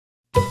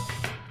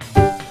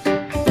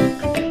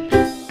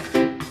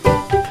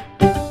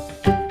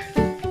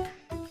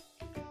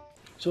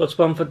So what's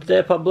planned for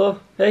today, Pablo?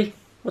 Hey,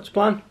 what's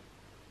planned?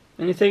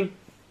 Anything?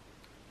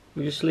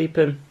 We're just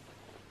sleeping.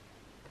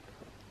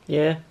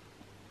 Yeah.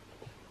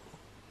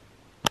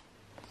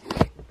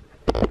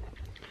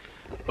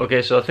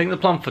 Okay, so I think the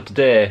plan for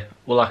today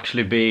will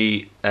actually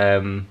be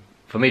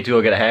for me to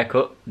go get a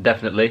haircut,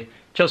 definitely.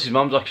 Chelsea's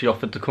mum's actually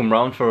offered to come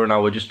round for an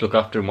hour just to look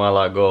after him while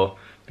I go,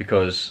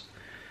 because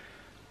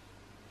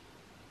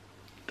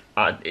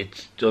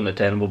it's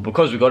unattainable.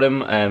 Because we got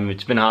him,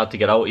 it's been hard to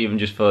get out even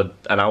just for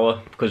an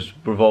hour because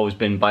we've always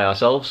been by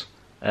ourselves.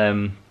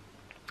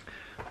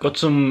 Got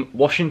some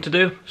washing to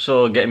do,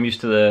 so get him used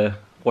to the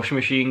washing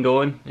machine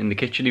going in the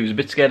kitchen. He was a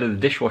bit scared of the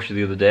dishwasher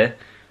the other day,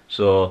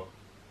 so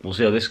we'll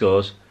see how this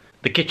goes.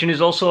 The kitchen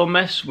is also a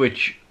mess,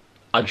 which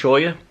I'd show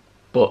you,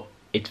 but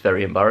it's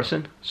very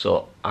embarrassing,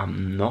 so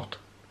I'm not.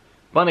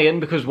 But again,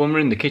 because when we're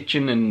in the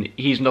kitchen and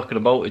he's knocking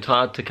about, it's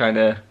hard to kind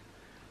of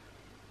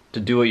to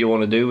do what you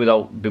want to do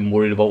without being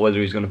worried about whether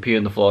he's going to pee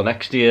on the floor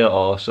next to you,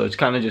 or so it's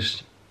kind of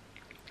just,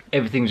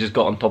 everything's just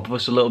got on top of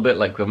us a little bit,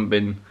 like we haven't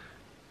been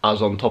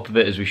as on top of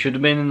it as we should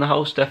have been in the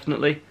house,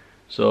 definitely.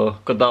 So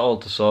got that all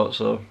to sort,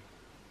 so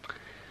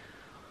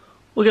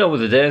we'll get on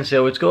with the day and see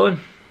how it's going.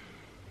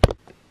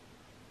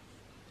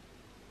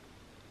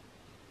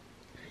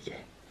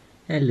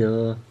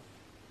 Hello.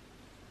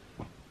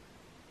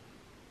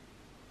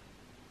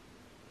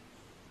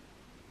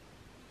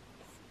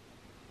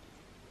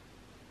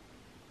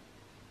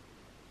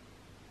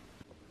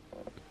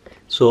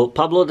 So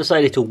Pablo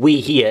decided to wee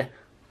here,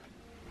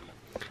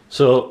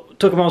 so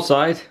took him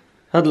outside,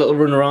 had a little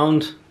run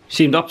around,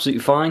 seemed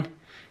absolutely fine.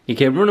 He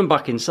came running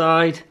back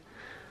inside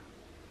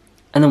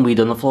and then weed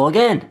on the floor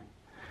again.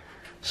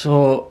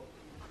 So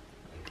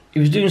he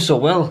was doing so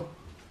well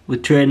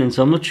with training,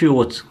 so I'm not sure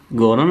what's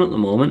going on at the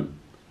moment.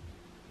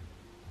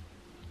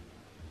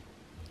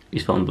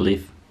 He's found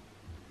belief.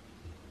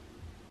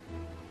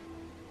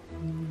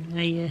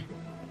 Yeah.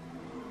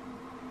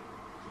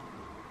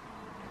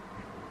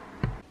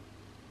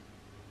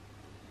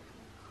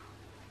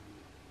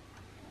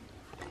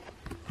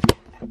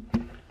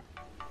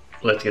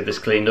 Let's get this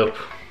cleaned up.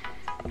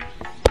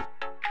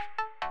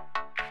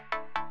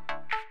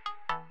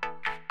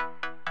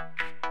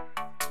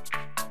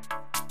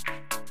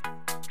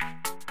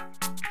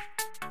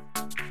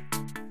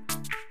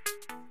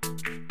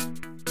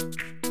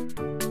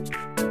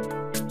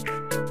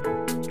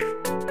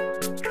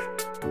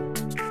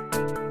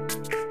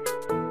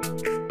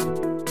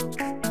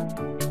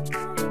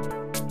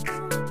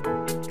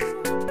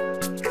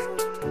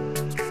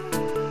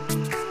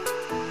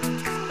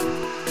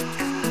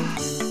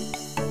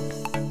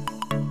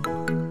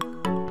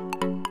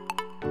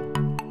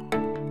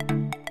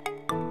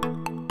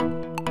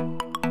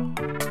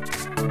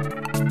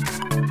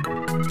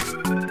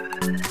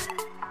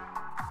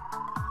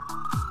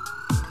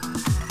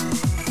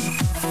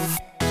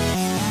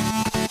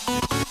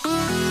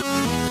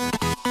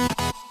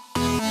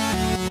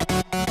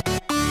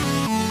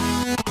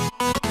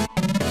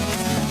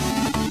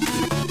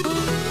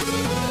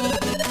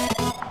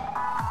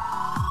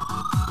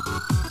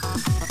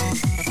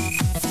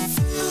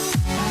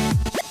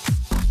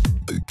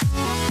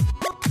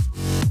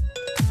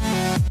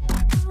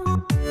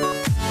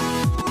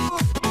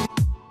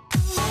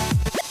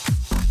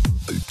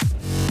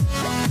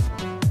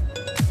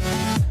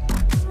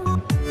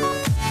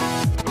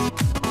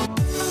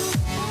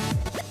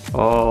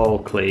 All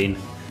clean.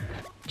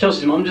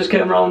 Chelsea's mum just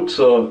came round,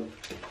 so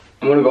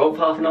I'm gonna go out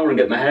for half an hour and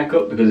get my hair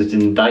cut because it's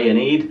in dire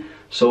need.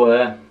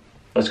 So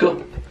let's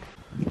go.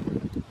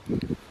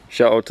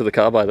 Shout out to the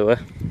car, by the way.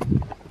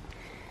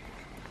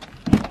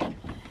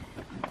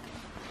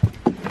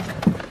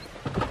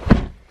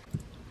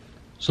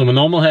 So my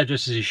normal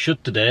hairdresser is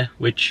shut today,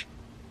 which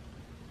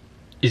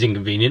is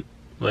inconvenient.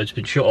 Well, it's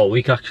been shut all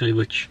week actually,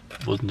 which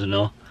wasn't to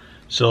know.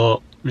 So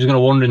I'm just gonna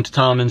wander into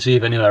town and see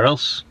if anywhere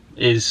else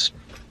is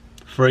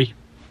free.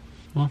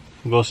 Well,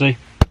 we'll go see.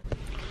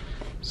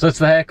 So that's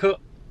the haircut.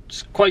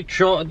 It's quite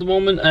short at the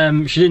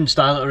moment. She didn't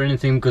style it or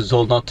anything because it's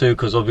told not to,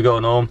 because I'll be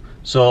going home.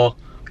 So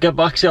get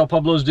back, see how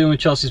Pablo's doing with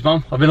Chelsea's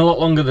mum. I've been a lot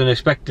longer than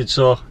expected,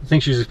 so I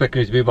think she was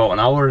expecting it to be about an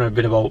hour and I've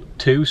been about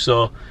 2,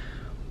 so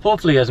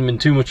hopefully it hasn't been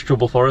too much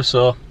trouble for us,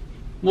 so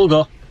we'll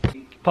go.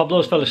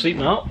 Pablo's fell asleep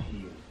now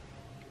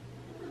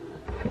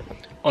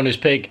on his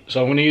pig,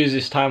 so I'm going to use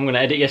this time, I'm going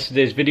to edit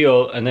yesterday's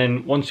video, and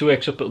then once he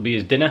wakes up it'll be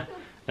his dinner,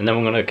 and then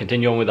we're going to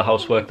continue on with the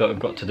housework that I've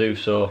got to do.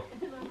 So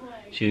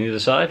see you on the other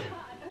side.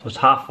 So it's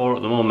 4:30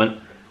 at the moment,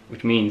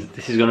 which means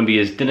this is going to be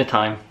his dinner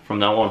time from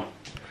now on.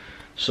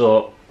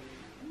 So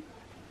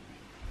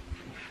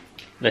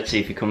let's see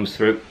if he comes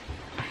through.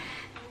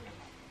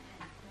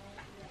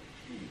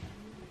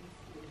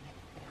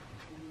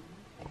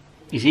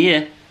 He's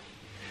here.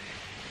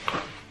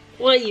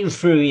 What are you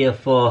through here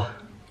for?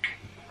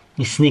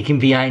 You're sneaking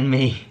behind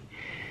me.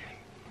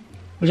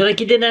 Would you like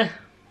your dinner?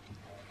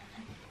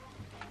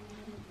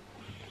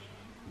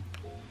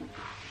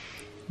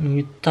 Are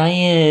you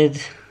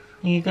tired?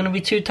 Are you gonna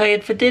be too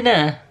tired for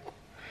dinner?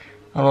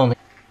 I'll only...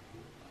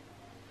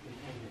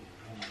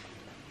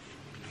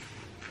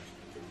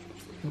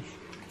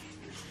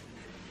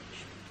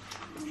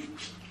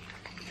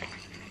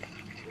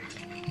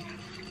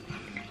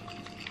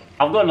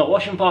 I've got no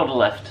washing powder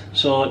left,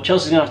 so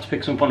Chelsea's gonna have to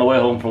pick some up on the way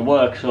home from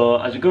work. So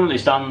as it currently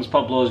stands,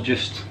 Pablo's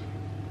just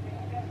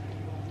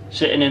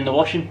sitting in the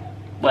washing.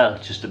 Well,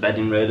 it's just a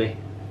bedding really.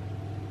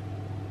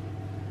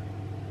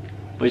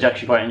 But he's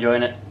actually quite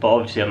enjoying it. But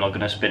obviously I'm not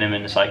gonna spin him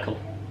in the cycle.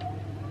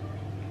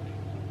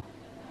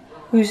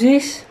 Who's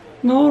this?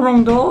 No,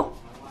 wrong door.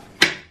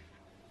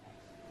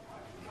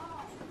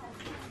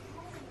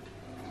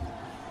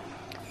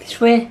 This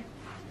way.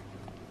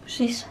 What's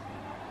this?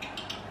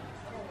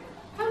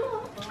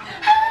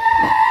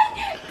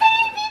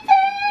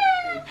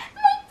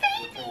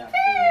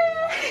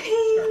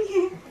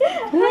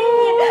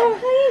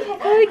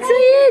 I'm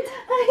excited!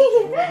 Have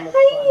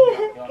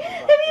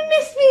you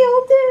missed me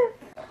all day?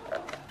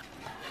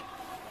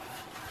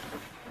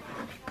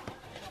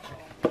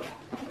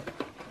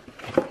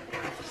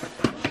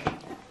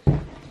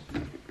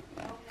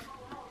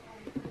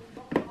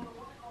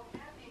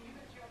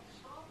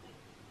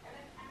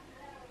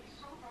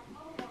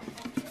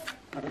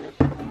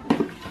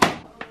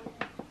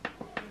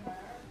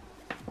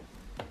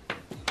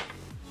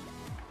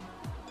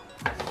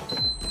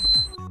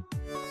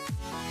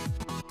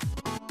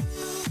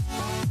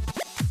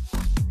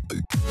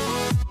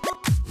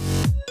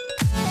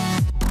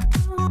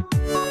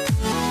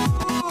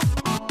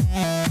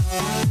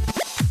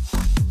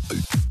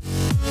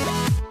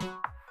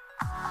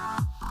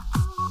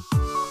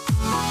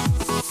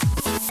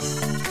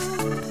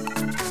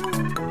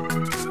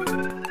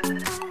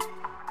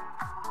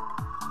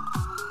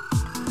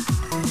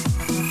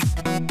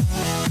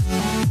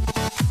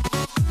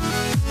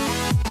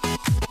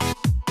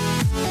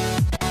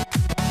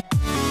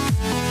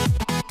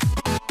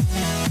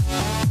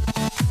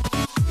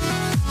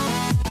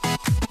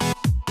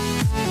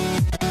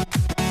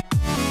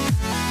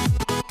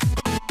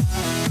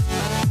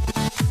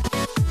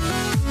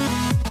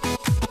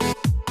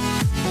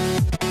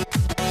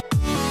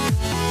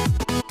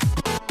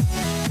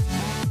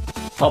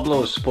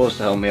 Pablo was supposed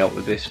to help me out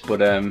with this, but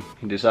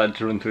he decided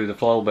to run through the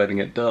flower bed and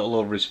get dirt all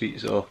over his feet,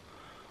 so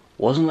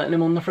wasn't letting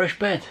him on the fresh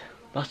bed,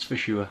 that's for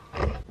sure.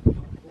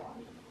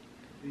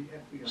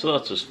 So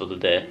that's us for the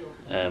day.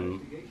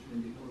 I'm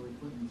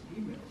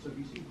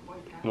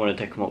going to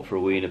take him out for a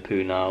wee and a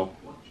poo now,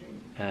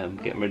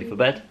 get him ready for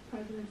bed.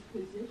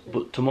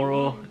 But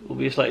tomorrow will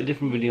be a slightly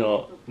different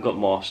video. I've got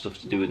more stuff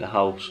to do in the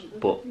house,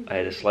 but I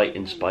had a slight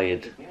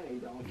inspired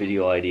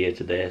video idea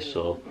today,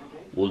 so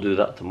we'll do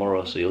that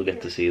tomorrow, so you'll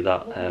get to see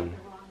that.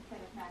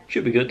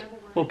 Should be good,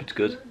 hope it's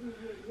good.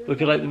 But if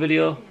you like the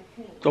video,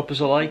 drop us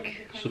a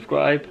like,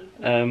 subscribe,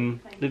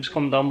 leave us a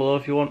comment down below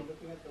if you want,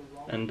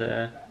 and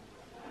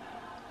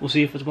we'll see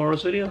you for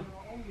tomorrow's video.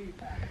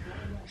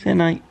 Say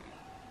night.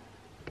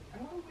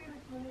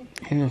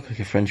 You look like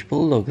a French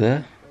bulldog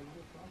there.